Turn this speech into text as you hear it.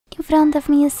front of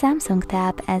me is Samsung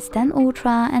Tab S10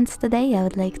 Ultra, and today I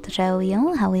would like to show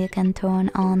you how you can turn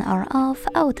on or off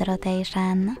auto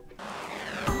rotation.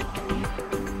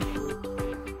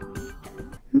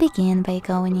 Begin by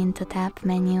going into Tab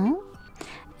menu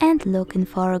and looking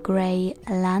for a grey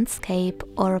landscape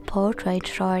or portrait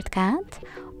shortcut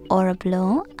or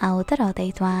blue auto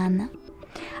rotate one.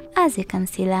 As you can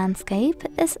see, landscape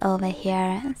is over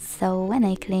here, so when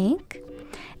I click,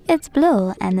 it's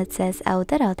blue and it says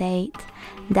auto rotate.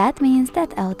 That means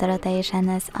that auto rotation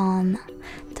is on.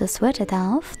 To switch it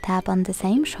off, tap on the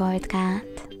same shortcut.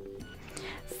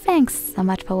 Thanks so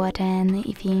much for watching.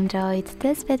 If you enjoyed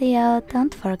this video,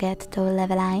 don't forget to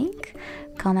leave a like,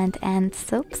 comment and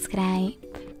subscribe.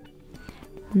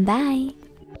 Bye!